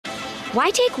Why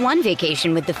take one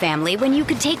vacation with the family when you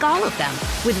could take all of them?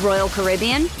 With Royal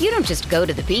Caribbean, you don't just go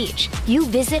to the beach. You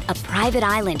visit a private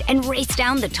island and race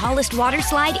down the tallest water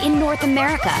slide in North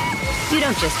America. You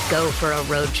don't just go for a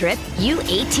road trip. You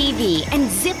ATV and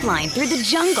zip line through the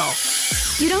jungle.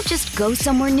 You don't just go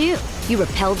somewhere new. You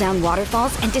rappel down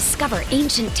waterfalls and discover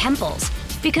ancient temples.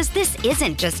 Because this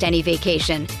isn't just any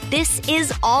vacation. This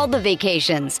is all the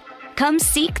vacations. Come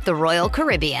seek the Royal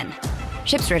Caribbean.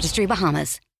 Ships Registry,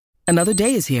 Bahamas. Another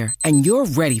day is here, and you're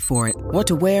ready for it. What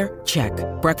to wear? Check.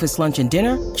 Breakfast, lunch, and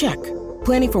dinner? Check.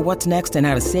 Planning for what's next and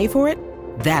how to save for it?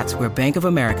 That's where Bank of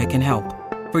America can help.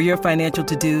 For your financial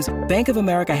to-dos, Bank of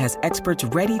America has experts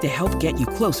ready to help get you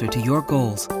closer to your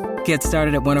goals. Get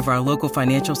started at one of our local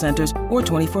financial centers or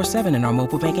 24/7 in our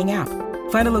mobile banking app.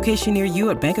 Find a location near you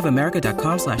at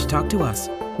bankofamerica.com/talktous.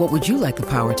 What would you like the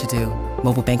power to do?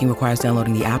 Mobile banking requires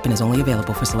downloading the app and is only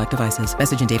available for select devices.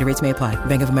 Message and data rates may apply.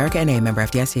 Bank of America N.A., member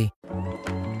FDIC.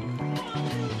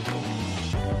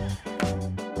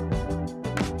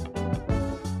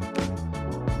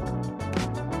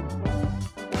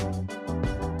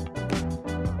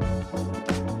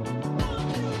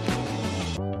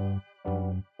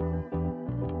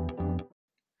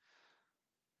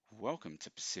 Welcome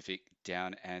to Pacific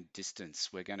Down and Distance.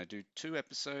 We're going to do 2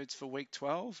 episodes for week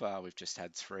 12. We've just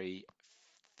had 3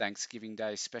 Thanksgiving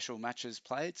Day special matches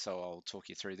played, so I'll talk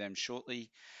you through them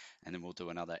shortly, and then we'll do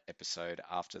another episode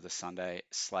after the Sunday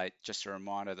slate. Just a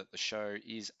reminder that the show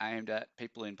is aimed at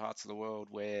people in parts of the world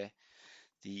where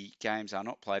the games are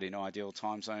not played in ideal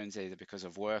time zones, either because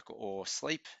of work or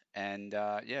sleep. And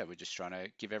we're just trying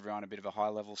to give everyone a bit of a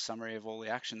high-level summary of all the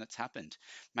action that's happened.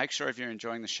 Make sure if you're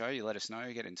enjoying the show, you let us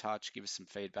know, get in touch, give us some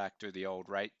feedback, do the old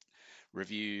rate,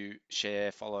 review,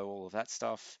 share, follow, all of that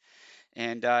stuff.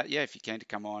 And if you can to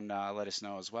come on, let us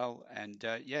know as well. And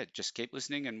just keep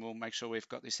listening and we'll make sure we've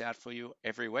got this out for you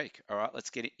every week. All right,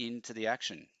 let's get into the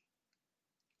action.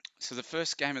 So the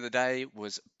first game of the day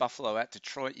was Buffalo at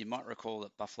Detroit. You might recall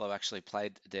that Buffalo actually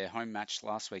played their home match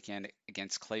last weekend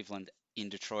against Cleveland in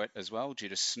Detroit as well, due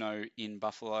to snow in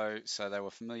Buffalo. So they were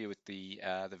familiar with the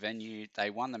venue. They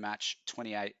won the match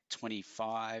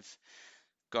 28-25,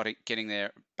 getting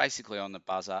there basically on the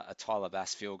buzzer. A Tyler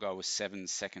Bass field goal with 7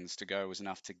 seconds to go was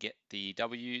enough to get the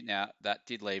W. Now that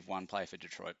did leave one play for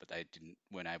Detroit, but they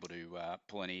weren't able to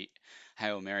pull any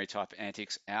Hail Mary type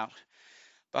antics out.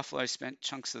 Buffalo spent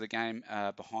chunks of the game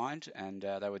behind, and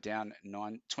they were down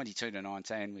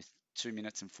 22-19 with 2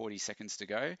 minutes and 40 seconds to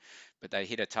go, but they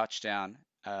hit a touchdown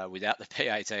without the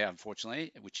PAT,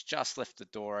 unfortunately, which just left the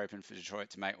door open for Detroit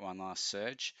to make one last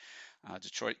surge.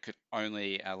 Detroit could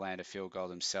only land a field goal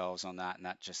themselves on that, and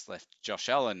that just left Josh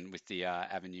Allen with the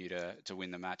avenue to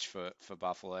win the match for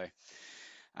Buffalo.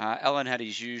 Allen had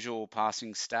his usual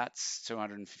passing stats,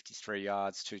 253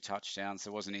 yards, 2 touchdowns.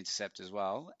 There was an intercept as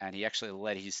well, and he actually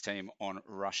led his team on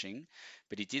rushing,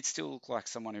 but he did still look like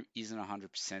someone who isn't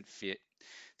 100% fit.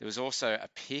 There was also a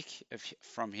pick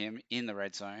from him in the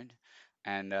red zone,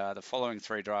 and the following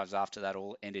 3 drives after that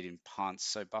all ended in punts,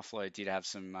 so Buffalo did have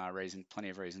some plenty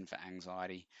of reason for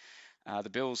anxiety.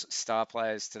 The Bills' star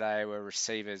players today were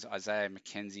receivers Isaiah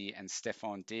McKenzie and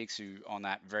Stephon Diggs, who on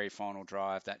that very final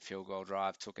drive, that field goal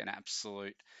drive, took an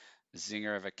absolute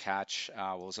zinger of a catch.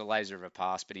 It was a laser of a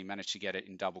pass, but he managed to get it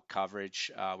in double coverage,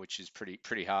 which is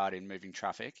pretty hard in moving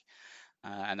traffic.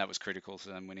 And that was critical to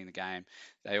them winning the game.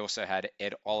 They also had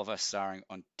Ed Oliver starring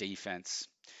on defense.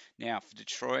 Now, for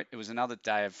Detroit, it was another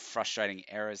day of frustrating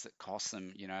errors that cost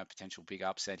them, a potential big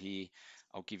upset here.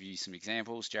 I'll give you some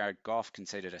examples. Jared Goff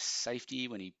conceded a safety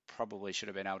when he probably should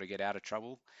have been able to get out of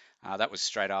trouble. That was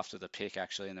straight after the pick,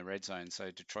 actually, in the red zone.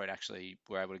 So Detroit actually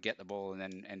were able to get the ball and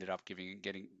then ended up giving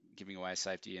away a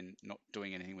safety and not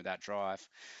doing anything with that drive.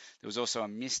 There was also a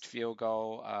missed field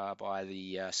goal by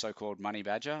the so-called Money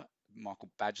Badger, Michael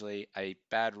Badgley, a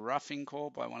bad roughing call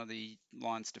by one of the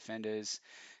Lions defenders,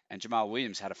 and Jamal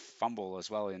Williams had a fumble as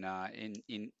well in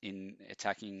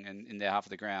attacking and in their half of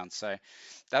the ground. So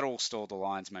that all stalled the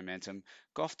Lions' momentum.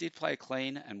 Goff did play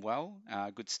clean and well,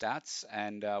 good stats,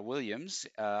 and Williams,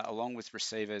 along with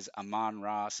receivers Amon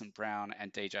Ra, St. Brown,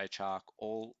 and DJ Chark,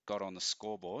 all got on the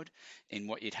scoreboard in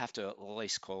what you'd have to at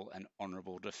least call an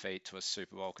honourable defeat to a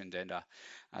Super Bowl contender.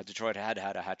 Detroit had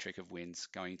a hat-trick of wins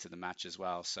going into the match as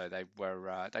well, so they were.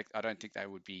 I don't think they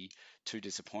would be too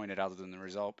disappointed other than the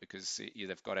result, because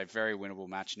they've got a very winnable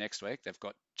match next week. They've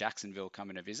got Jacksonville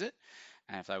coming to visit,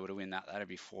 and if they were to win that, that'd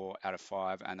be 4 out of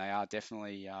 5, and they are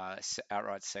definitely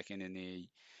outright second in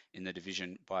the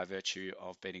division by virtue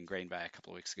of beating Green Bay a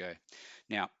couple of weeks ago.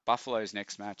 Now, Buffalo's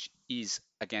next match is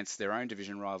against their own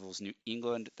division rivals, New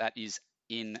England. That is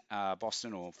in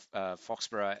Boston or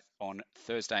Foxborough on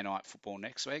Thursday night football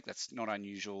next week. That's not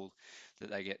unusual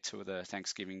that they get two of the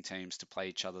Thanksgiving teams to play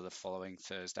each other the following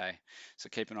Thursday. So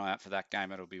keep an eye out for that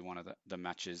game. It'll be one of the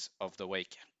matches of the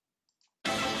week.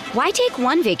 Why take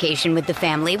one vacation with the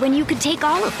family when you could take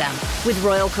all of them? With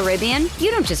Royal Caribbean, you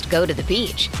don't just go to the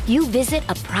beach. You visit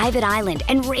a private island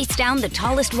and race down the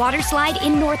tallest water slide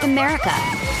in North America.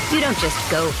 You don't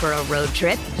just go for a road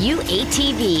trip. You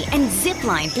ATV and zip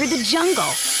line through the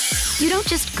jungle. You don't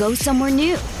just go somewhere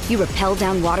new. You rappel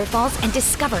down waterfalls and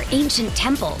discover ancient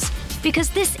temples. Because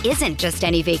this isn't just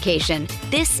any vacation.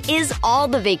 This is all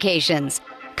the vacations.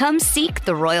 Come seek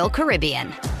the Royal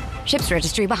Caribbean. Ships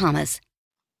Registry, Bahamas.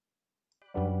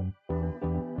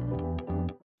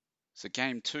 So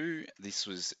game 2, this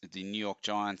was the New York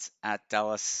Giants at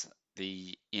Dallas,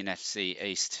 the NFC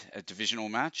East, a divisional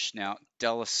match. Now,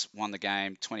 Dallas won the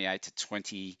game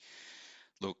 28-20.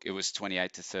 Look, it was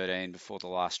 28-13 before the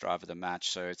last drive of the match,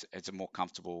 so it's a more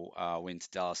comfortable win to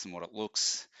Dallas than what it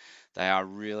looks. They are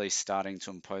really starting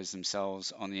to impose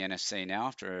themselves on the NFC now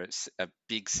after a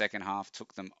big second half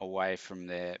took them away from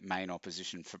their main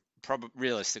opposition,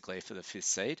 realistically for the 5th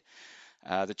seed.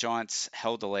 The Giants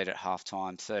held the lead at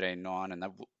halftime, 13-9, and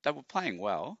they were playing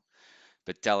well.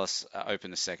 But Dallas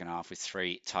opened the second half with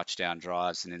 3 touchdown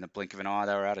drives, and in the blink of an eye,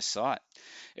 they were out of sight.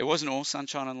 It wasn't all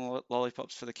sunshine and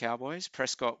lollipops for the Cowboys.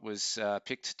 Prescott was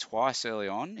picked twice early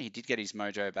on. He did get his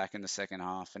mojo back in the second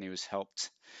half, and he was helped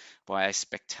by a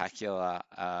spectacular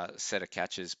set of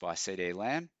catches by CeeDee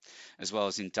Lamb, as well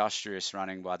as industrious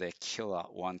running by their killer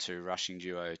 1-2 rushing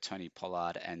duo, Tony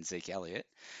Pollard and Zeke Elliott,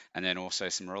 and then also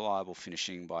some reliable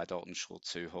finishing by Dalton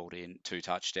Schultz, who hauled in 2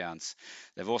 touchdowns.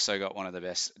 They've also got one of the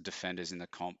best defenders in the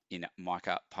comp in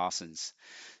Micah Parsons.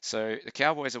 So the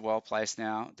Cowboys are well placed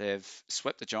now. They've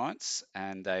swept the Giants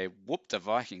and they whooped the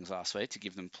Vikings last week to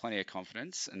give them plenty of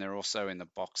confidence, and they're also in the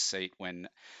box seat when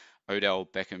Odell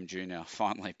Beckham Jr.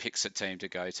 finally picks a team to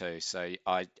go to. So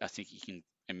I think you can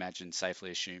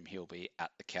safely assume he'll be at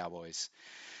the Cowboys.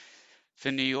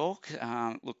 For New York,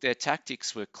 look, their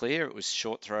tactics were clear. It was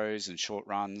short throws and short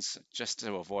runs just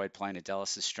to avoid playing to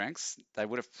Dallas' strengths. They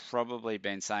would have probably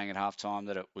been saying at halftime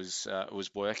that it was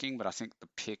working, but I think the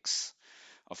picks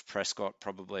of Prescott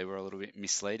probably were a little bit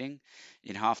misleading.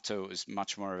 In half 2, it was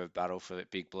much more of a battle for the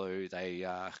Big Blue. They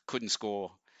couldn't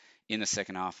score in the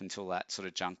second half until that sort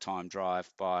of junk time drive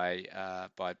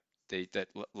that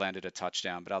landed a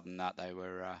touchdown. But other than that, they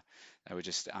were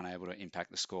just unable to impact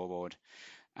the scoreboard.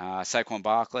 Saquon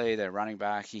Barkley, their running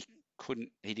back, he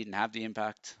didn't have the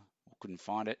impact, couldn't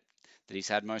find it that he's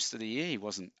had most of the year. He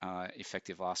wasn't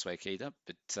effective last week either,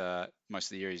 but most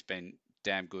of the year he's been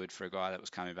damn good for a guy that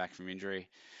was coming back from injury.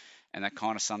 And that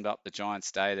kind of summed up the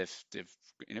Giants' day. They've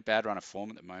in a bad run of form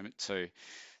at the moment too.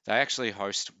 They actually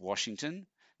host Washington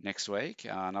next week,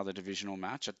 another divisional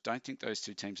match. I don't think those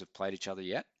two teams have played each other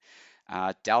yet.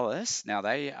 Dallas, now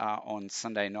they are on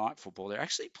Sunday night football. They're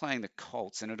actually playing the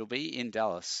Colts, and it'll be in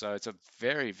Dallas. So it's a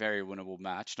very, very winnable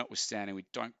match, notwithstanding we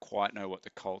don't quite know what the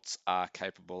Colts are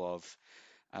capable of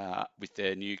with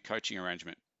their new coaching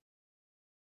arrangement.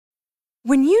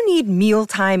 When you need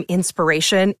mealtime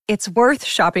inspiration, it's worth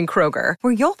shopping Kroger,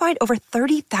 where you'll find over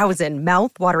 30,000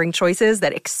 mouth-watering choices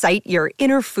that excite your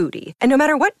inner foodie. And no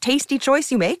matter what tasty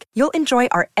choice you make, you'll enjoy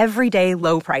our everyday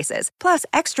low prices, plus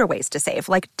extra ways to save,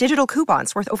 like digital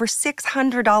coupons worth over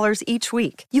 $600 each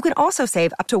week. You can also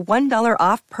save up to $1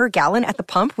 off per gallon at the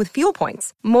pump with fuel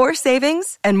points. More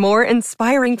savings and more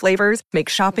inspiring flavors make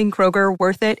shopping Kroger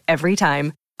worth it every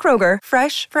time. Kroger,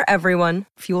 fresh for everyone.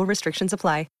 Fuel restrictions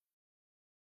apply.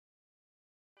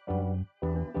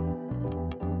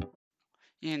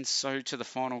 And so to the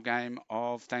final game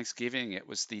of Thanksgiving, it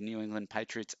was the New England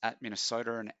Patriots at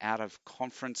Minnesota, an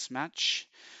out-of-conference match.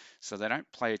 So they don't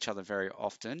play each other very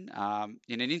often.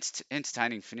 In an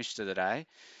entertaining finish to the day,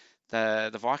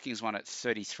 the Vikings won at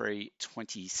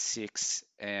 33-26,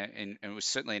 and it was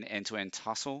certainly an end-to-end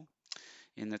tussle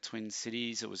in the Twin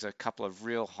Cities. It was a couple of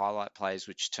real highlight plays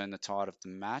which turned the tide of the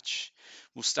match.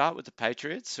 We'll start with the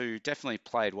Patriots, who definitely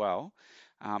played well.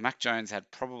 Mac Jones had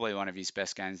probably one of his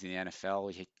best games in the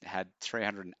NFL. He had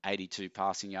 382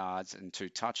 passing yards and 2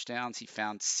 touchdowns. He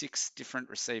found 6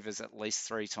 different receivers at least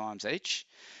 3 times each,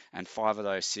 and 5 of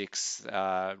those 6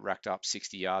 racked up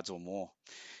 60 yards or more.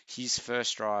 His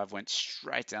first drive went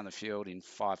straight down the field in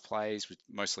 5 plays, with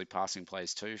mostly passing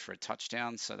plays too, for a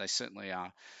touchdown. So they certainly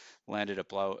landed a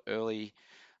blow early.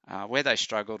 Where they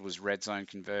struggled was red zone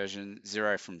conversion,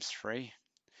 0 from 3.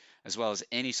 as well as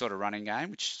any sort of running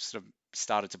game, which sort of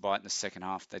started to bite in the second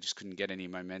half. They just couldn't get any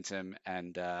momentum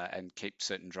and keep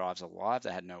certain drives alive.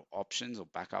 They had no options or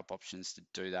backup options to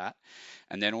do that.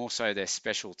 And then also their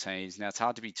special teams. Now, it's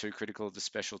hard to be too critical of the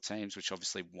special teams, which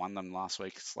obviously won them last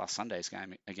Sunday's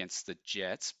game against the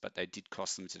Jets, but they did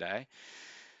cost them today.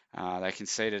 They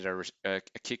conceded a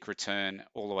kick return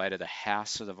all the way to the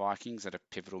house of the Vikings at a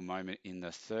pivotal moment in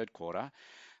the third quarter.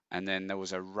 And then there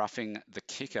was a roughing the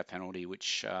kicker penalty,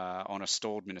 which on a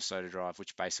stalled Minnesota drive,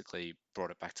 which basically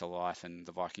brought it back to life, and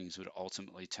the Vikings would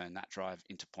ultimately turn that drive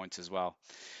into points as well.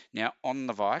 Now, on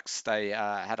the Vikes, they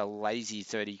had a lazy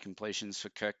 30 completions for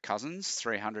Kirk Cousins,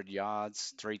 300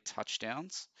 yards, 3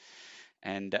 touchdowns,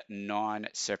 and 9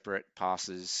 separate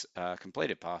passes,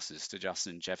 completed passes to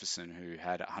Justin Jefferson, who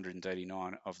had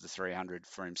 139 of the 300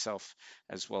 for himself,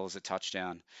 as well as a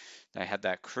touchdown. They had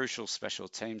that crucial special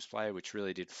teams play, which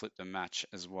really did flip the match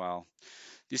as well.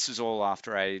 This was all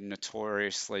after a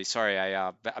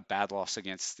bad loss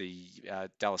against the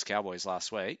Dallas Cowboys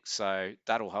last week. So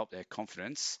that'll help their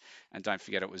confidence. And don't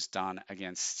forget, it was done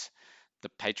against the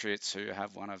Patriots, who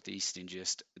have one of the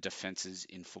stingiest defenses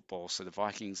in football. So the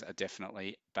Vikings are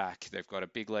definitely back. They've got a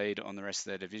big lead on the rest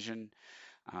of their division,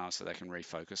 so they can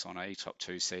refocus on a top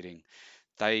 2 seeding.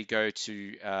 They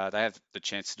have the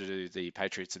chance to do the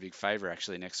Patriots a big favor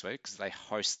actually next week, because they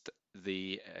host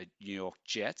the New York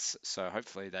Jets. So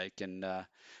hopefully they can,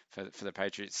 for the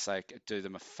Patriots' sake, do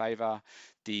them a favor.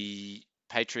 The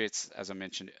Patriots, as I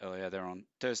mentioned earlier, they're on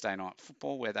Thursday Night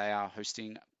Football, where they are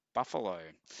hosting Buffalo.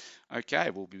 Okay,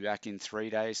 we'll be back in 3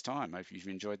 days' time. Hope you've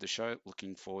enjoyed the show.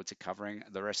 Looking forward to covering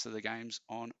the rest of the games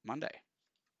on Monday.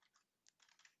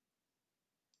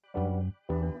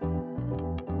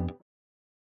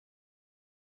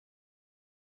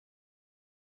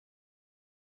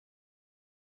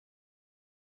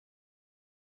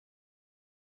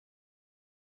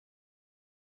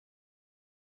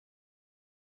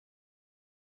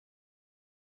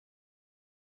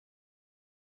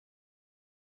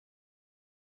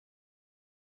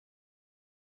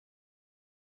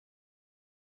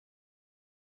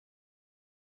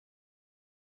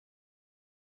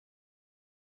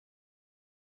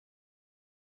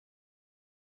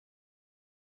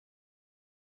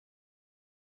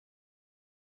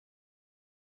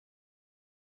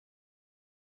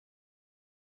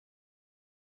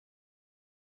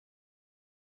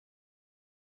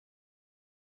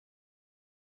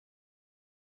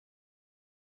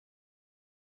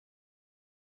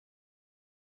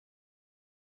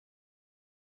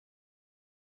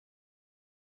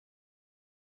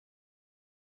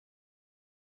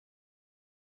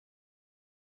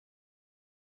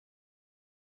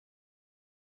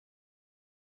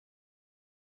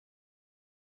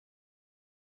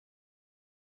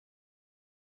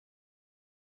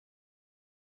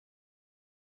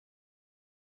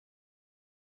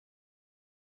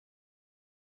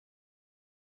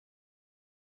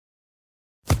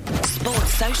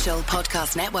 Sports Social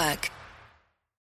Podcast Network.